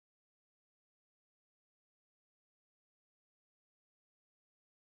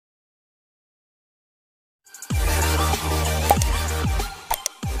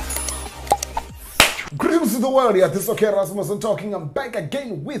Greetings to the world, yeah, this is okay, Rasmussen talking. I'm back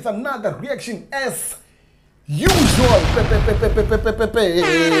again with another reaction as usual. We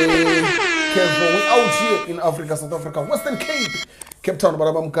out here in Africa, South Africa, Western Cape, Cape Town,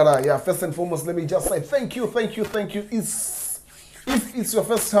 Barabamkara. Yeah, first and foremost, let me just say thank you. If it's your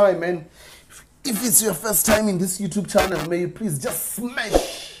first time, man, if it's your first time in this YouTube channel, may you please just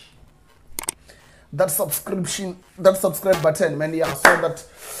smash that subscribe button, man. Yeah, so that,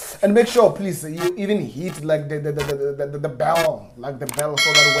 and make sure please you even hit like the bell, so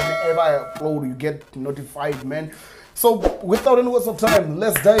that whenever I upload you get notified, man. So without any waste of time,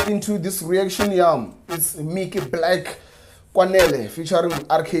 let's dive into this reaction. Yeah, it's MickeyBlack, Kwanele featuring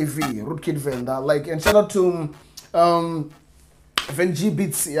RKV, Rootkid Venḓa. Like, and shout out to Venḓa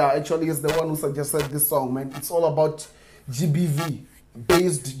Beats. Yeah, actually is the one who suggested this song, man. It's all about GBV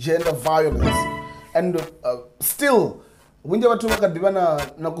based gender violence. And still winja vhathu vakadivana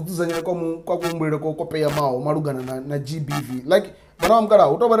na kudzuzanyela kwa kumbulele ko kopeya maho malugana na GBV. Like vana va mukala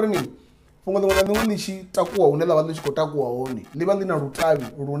hu tovha rini fhungo ḽiṅwe na ḽiṅwe ḽi tshi takuwa hune ḽa vha ḽi tshi khou takuwa hone ḽi vha ḽi na lutavhi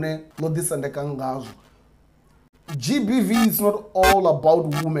lune ḽo ḓisendeka ngazwo. GBV is not all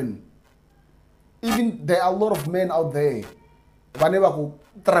about women. Even there are a lot of men out there vhane vha khou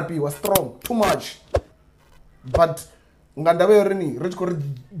trapiwa strong too much, but nga ndavha yo rini ri tshi khou ri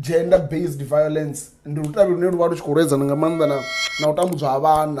gender based violence ndi lutavhi lune luvha lu tshi khou lwedzana nga maanḓa na u tambudzwa ha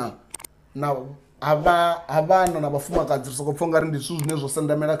vhana na vhafumakadzi. Ri sokou pfha ungari ndi zwithu zwine zwo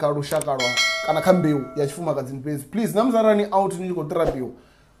sendamela kha lushaka lwa kana kha mbeu ya tshifumakadzini fhedzi. Please na musi arali out ni tshi khou terapiwa,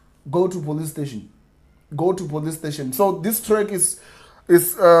 go to police station, So this track is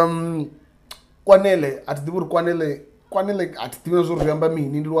Kwanele. Ati ḓivhi uri Kwanele ati ḓivhi zwo ri amba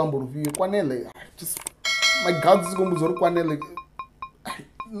mini, ndi luambo lufhio Kwanele. Just my God is going to be Kwanele.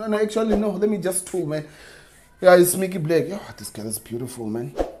 No, actually, no. Let me just tool, man. Yeah, it's MickeyBlack. Yo, this girl is beautiful,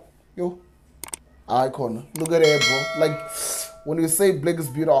 man. Yo, icon. Look at her, bro. Like, when you say black is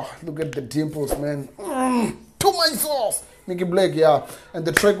beautiful, look at the dimples, man. Too much sauce. MickeyBlack, yeah. And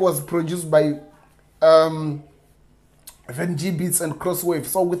the track was produced by Venḓa Beats and Crosswave.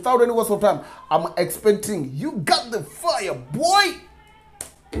 So without any waste of time, I'm expecting you got the fire, boy.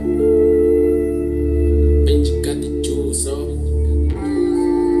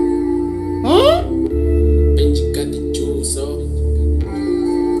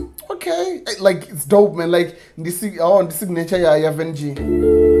 Okay, like it's dope, man. Like this signature, yeah, Venḓa.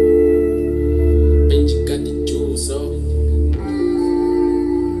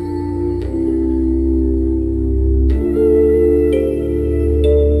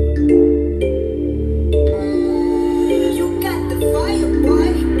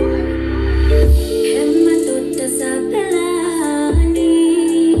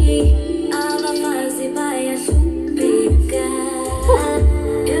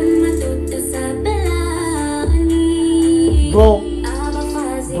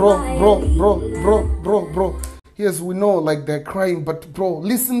 Bro. Yes, we know, like, they're crying, but bro,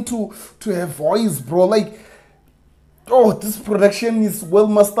 listen to her voice, bro. Like, oh, this production is well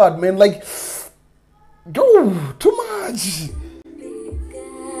mastered, man. Like, yo, too much.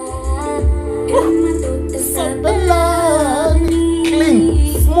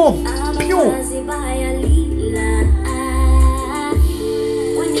 Clean, smooth, pure.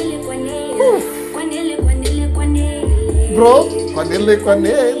 Bro, Kwanele.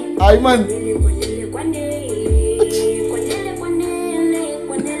 Ay, man.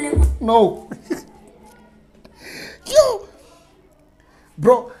 No. Yo.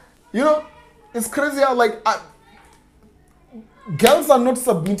 Bro, you know, it's crazy how, like, girls are not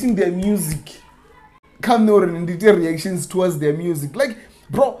submitting their music. Come there and detail reactions towards their music. Like,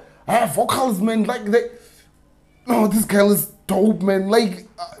 bro, I have vocals, man. Like, no, this girl is dope, man. Like,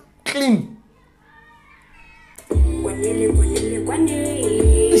 clean.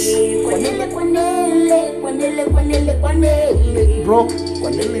 Bro,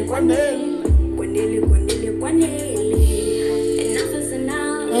 Kwanele.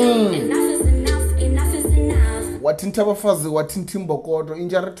 Watinta bafazi, watinta mbokodo.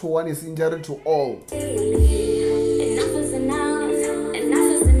 Injury to one is injury to all. Enough is enough.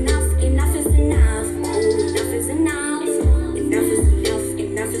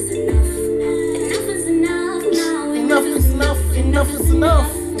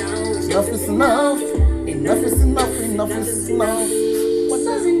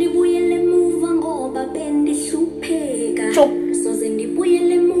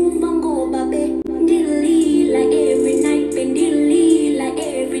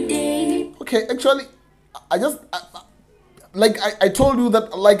 Okay, actually, I told you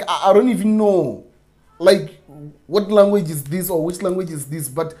that, like, I don't even know, like, what language is this or which language is this,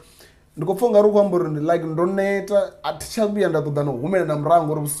 but ndikofunga ri kuamba uri like ndo neta atichabuya ndatoda no humela na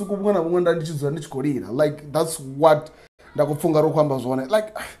murango uri usiku bumwe na bumwe ndandichidzwa ndichikolira like that's what ndakufunga ri kuamba zvone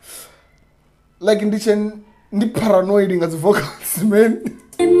like ndi paranoid nga vocals man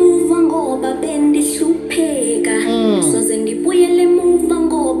emuva ngoba bendihlupheka soze ndibuyele emuva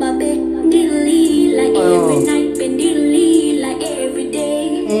ngoba bendilila every night bendilila every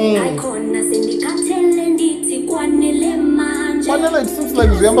day ayikhona sendikhathele ndithi kwanele manje Kwanele it seems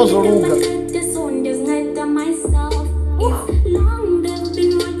like zihamba zoluka long they've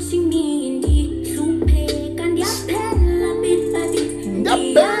been watching me ndihlupheka ndiyaphela bit by bit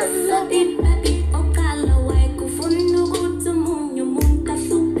ndiyaphela bit by bit oqala wayekufuna ukuthi omunye umuntu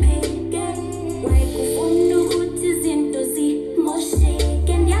ahlupheke wayekufuna ukuthi izinto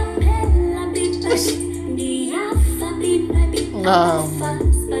zimosheke ndiyaphela bit by bit ndiyafa bit by bit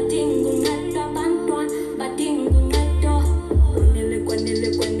badinga uncedo abantwana badinga uncedo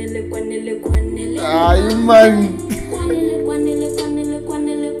kwanele hayi man kwanele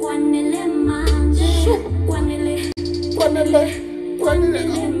manje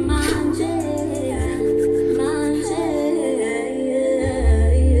kwanele manje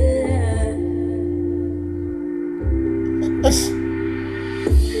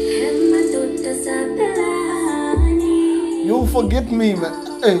you'll forget me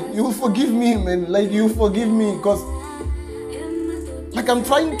man. Hey, you'll forgive me man, like you forgive me because like I'm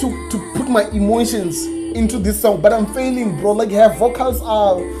trying to put my emotions into this song but I'm failing bro, like her vocals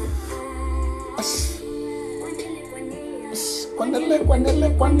are Kwanele kwanele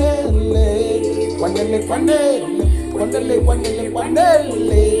kwanele kwanele kwanele kwanele kwanele kwanele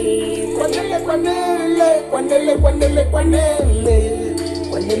kwanele kwanele kwanele kwanele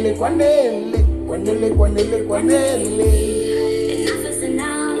kwanele kwanele kwanele kwanele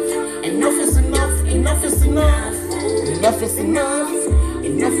enough is enough, enough is enough, enough is enough,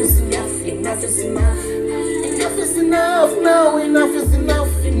 enough is enough, enough is enough, enough is enough now, enough is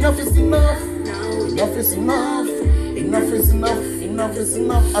enough, enough is enough, enough is enough, enough is enough, enough is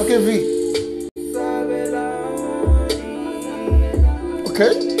enough. RKV.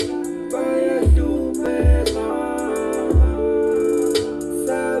 Okay.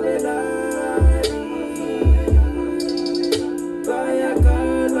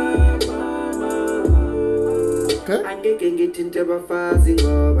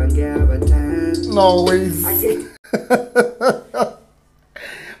 No ways.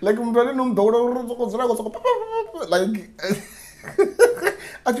 Like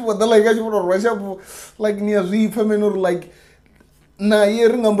like near feminine or like na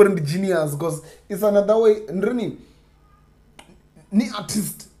hearing number the genius because it's another way ni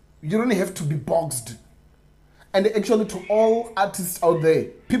artist you don't have to be boxed. And actually to all artists out there,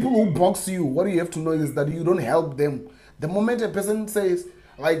 people who box you, what you have to know is that you don't help them. The moment a person says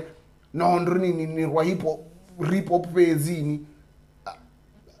like no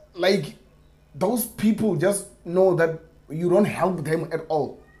like those people just know that you don't help them at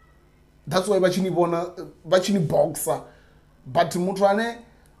all. That's why bachini boxer but mutwane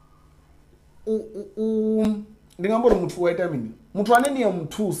ndingambori muthu waita mini muthu ane ni ya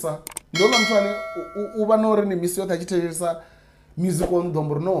muthusa ndola muthu ane uva nori ni misi yothe achiteeresa music on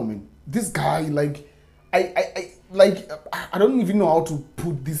dombor no man this guy like I don't even know how to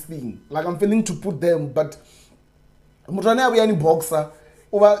put this thing like I'm feeling to put them but muthu ane avuya ni boxer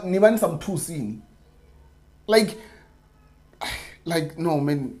uva ni va ni samthusini like no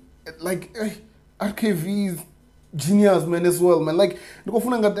man like RKV is genius man as well man like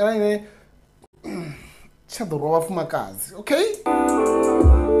ndikofuna ngatela ine chadorwa vafumakazi okay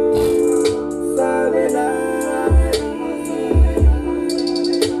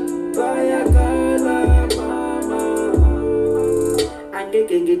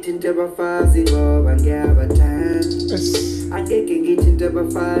angeke ngithinte abafazi ngoba ngiyabathanda angeke ngithinte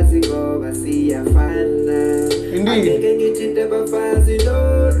abafazi ngoba siyafana angeke ngithinte abafazi no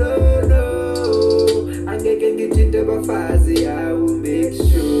angeke ngithinte abafazi I will make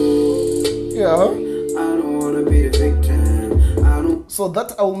sure yeah I don't want to be the victim. So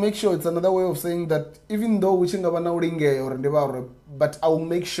that I will make sure it's another way of saying that even though we chinga bana ulinge or ndeba but I will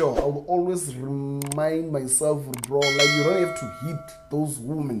make sure I will always remind myself bro like you don't have to hit those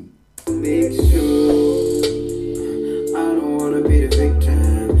women. Make sure I don't want to be the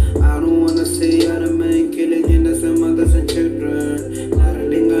victim. I don't want to see other men killing innocent mothers and children.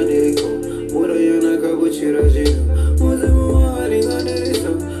 Maralinga niko mura yana kabuchira jino muzimu maringa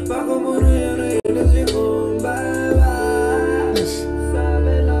neriso bako mura yana yelaziko bye.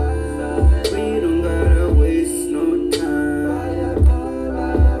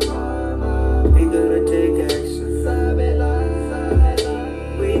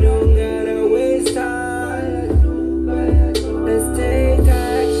 We don't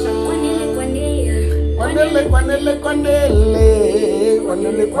Kwanele, Kwanele, Kwanele.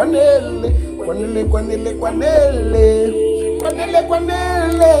 Kwanele, Kwanele. Kwanele, Kwanele, Kwanele. Kwanele,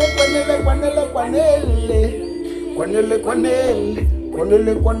 Kwanele. Kwanele, Kwanele, Kwanele. Kwanele, Kwanele.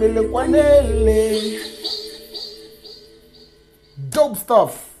 Kwanele, Kwanele, Kwanele. Dope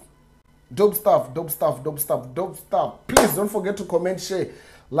stuff. Dope stuff, dope stuff, dope stuff, dope stuff. Please don't forget to comment, share,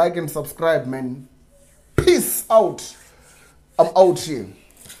 like, and subscribe, man. Peace out. I'm out here.